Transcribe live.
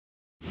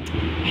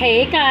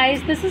Hey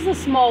guys, this is a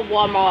small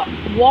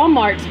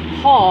Walmart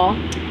haul.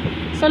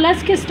 So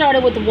let's get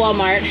started with the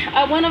Walmart.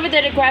 I went over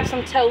there to grab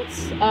some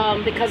totes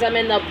because I'm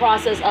in the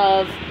process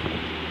of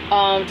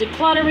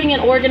decluttering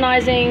and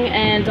organizing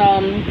and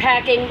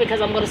packing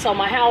because I'm going to sell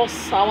my house.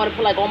 So I want to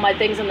put like all my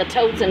things in the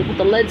totes and put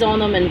the lids on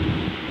them and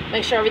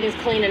make sure everything's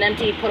clean and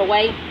empty, put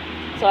away,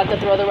 so I can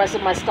throw the rest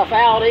of my stuff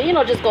out and, you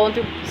know, just going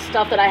through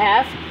stuff that I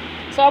have.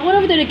 So I went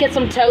over there to get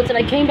some totes and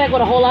I came back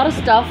with a whole lot of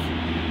stuff.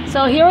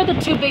 So here are the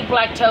two big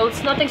black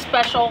totes, nothing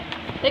special.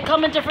 They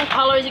come in different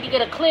colors. You can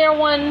get a clear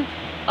one,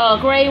 a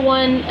gray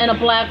one, and a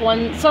black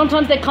one.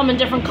 Sometimes they come in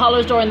different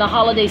colors during the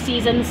holiday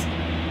seasons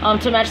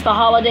to match the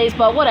holidays,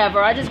 but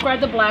whatever. I just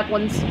grabbed the black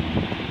ones.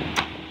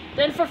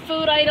 Then for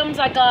food items,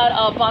 I got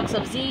a box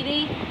of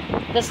ziti.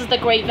 This is the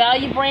Great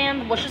Value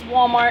brand, which is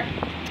Walmart.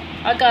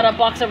 I got a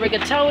box of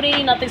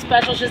rigatoni, nothing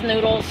special, just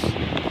noodles.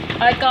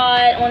 I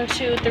got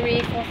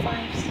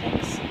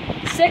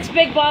 6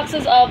 big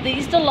boxes of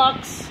these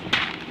deluxe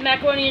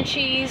macaroni and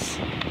cheese,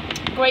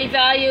 Great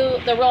Value,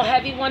 the real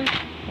heavy one.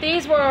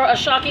 These were a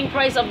shocking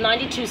price of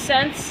 92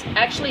 cents,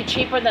 actually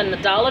cheaper than the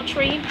Dollar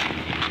Tree.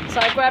 So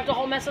I grabbed a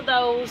whole mess of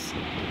those.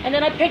 And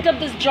then I picked up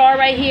this jar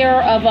right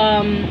here of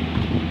On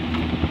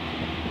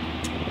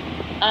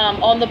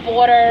the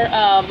Border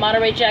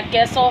Monterey Jack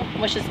Queso,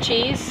 which is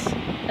cheese.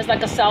 It's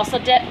like a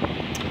salsa dip.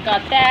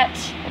 Got that.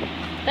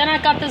 Then I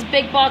got this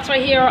big box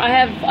right here. I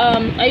have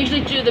I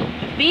usually do the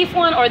beef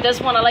one or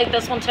this one. I like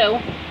this one too.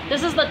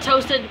 This is the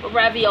toasted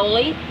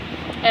ravioli,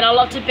 and I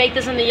love to bake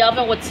this in the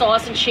oven with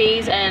sauce and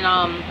cheese, and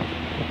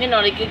you know,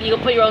 you can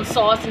put your own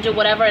sauce and do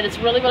whatever, and it's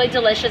really, really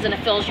delicious, and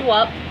it fills you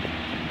up.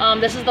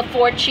 This is the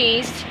 4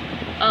 cheese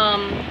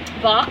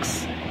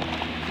box.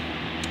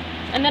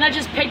 And then I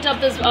just picked up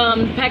this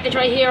package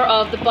right here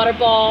of the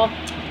Butterball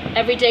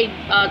Everyday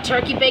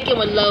Turkey Bacon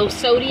with low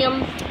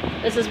sodium.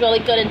 This is really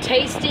good and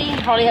tasty.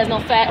 Hardly has no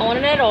fat on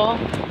it at all.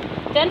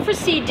 Then for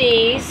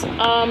CDs,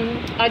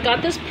 I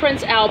got this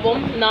Prince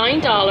album,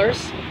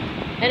 $9.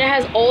 And it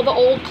has all the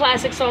old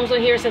classic songs on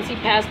here since he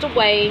passed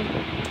away.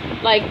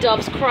 Like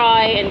Dove's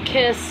Cry and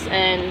Kiss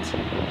and,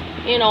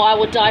 you know, I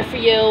Would Die For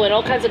You and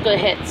all kinds of good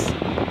hits.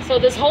 So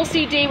this whole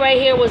CD right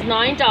here was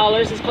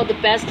 $9. It's called The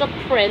Best of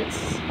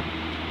Prince.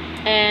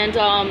 And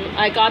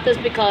I got this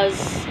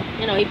because,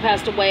 you know, he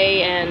passed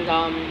away and,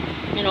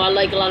 you know, I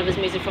like a lot of his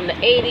music from the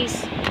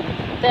 80s.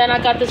 Then I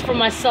got this for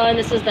my son.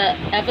 This is the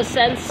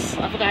Evanescence.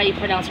 I forgot how you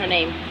pronounce her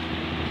name.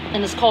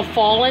 And it's called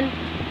Fallen.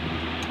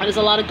 And there's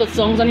a lot of good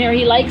songs on here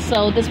he likes.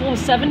 So this one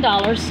was $7.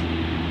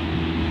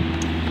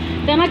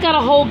 Then I got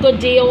a whole good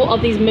deal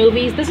of these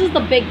movies. This is the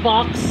big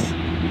box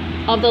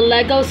of the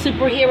Lego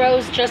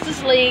Superheroes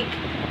Justice League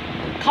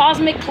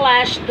Cosmic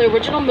Clash, the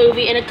original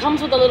movie. And it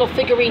comes with a little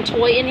figurine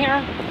toy in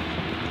here.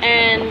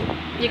 And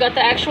you got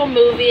the actual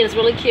movie. It's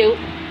really cute.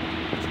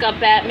 It's got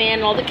Batman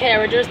and all the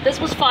characters.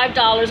 This was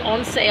 $5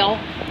 on sale.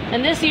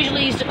 And this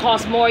usually used to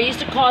cost more. It used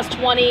to cost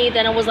 $20,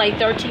 then it was like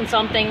 13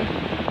 something,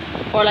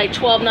 or like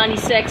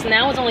 $12.96.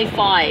 Now it's only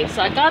 $5.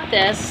 So I got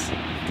this.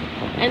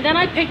 And then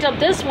I picked up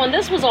this one.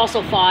 This was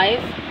also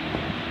 $5.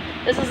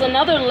 This is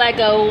another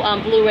Lego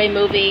Blu-ray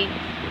movie.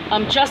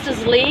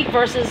 Justice League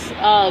versus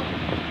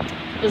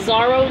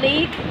Bizarro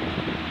League.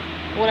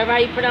 Whatever how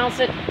you pronounce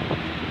it.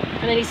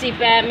 And then you see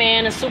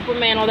Batman and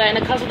Superman, all that. And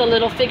it comes with a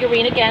little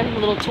figurine again, a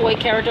little toy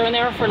character in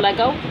there for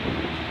Lego.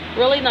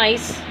 Really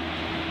nice.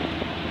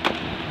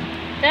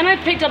 Then I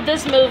picked up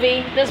this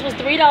movie. This was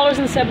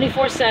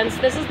 $3.74.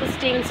 This is the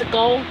Steven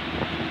Seagal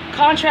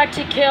Contract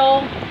to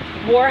Kill.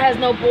 War Has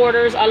No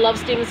Borders. I love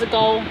Steven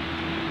Seagal.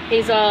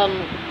 He's,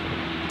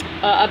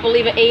 I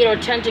believe, an 8 or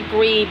 10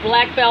 degree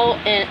black belt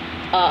in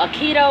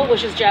Aikido,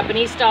 which is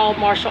Japanese style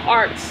martial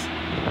arts.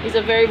 He's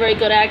a very, very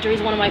good actor.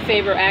 He's one of my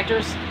favorite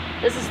actors.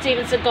 This is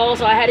Steven Seagal,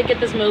 so I had to get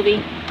this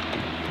movie.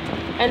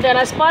 And then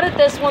I spotted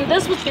this one.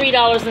 This was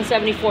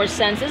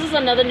 $3.74. This is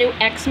another new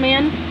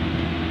X-Men.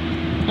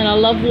 And I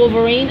love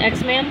Wolverine,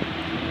 X-Men.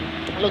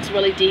 It looks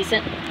really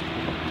decent.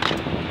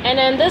 And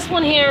then this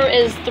one here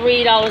is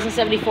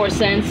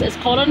 $3.74. It's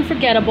called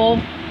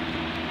Unforgettable.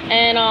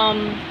 And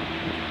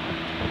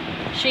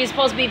she's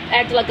supposed to be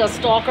acting like a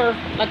stalker,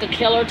 like a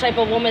killer type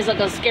of woman. It's like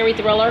a scary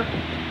thriller.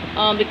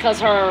 Because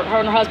her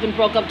and her husband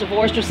broke up,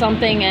 divorced or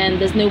something, and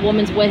this new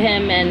woman's with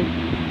him, and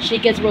she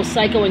gets real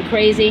psycho and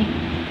crazy.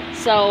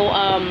 So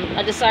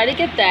I decided to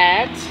get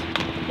that.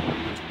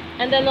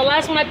 And then the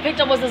last one I picked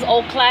up was this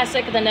old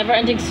classic, The Never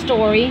Ending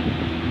Story.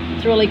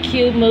 It's a really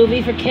cute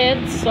movie for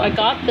kids, so I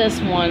got this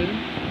one.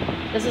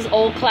 This is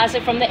old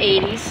classic from the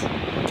 80s.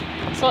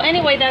 So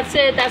anyway, that's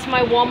it. That's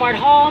my Walmart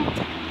haul.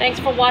 Thanks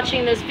for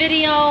watching this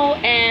video,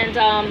 and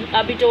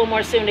I'll be doing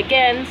more soon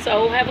again.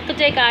 So have a good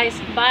day,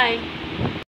 guys. Bye.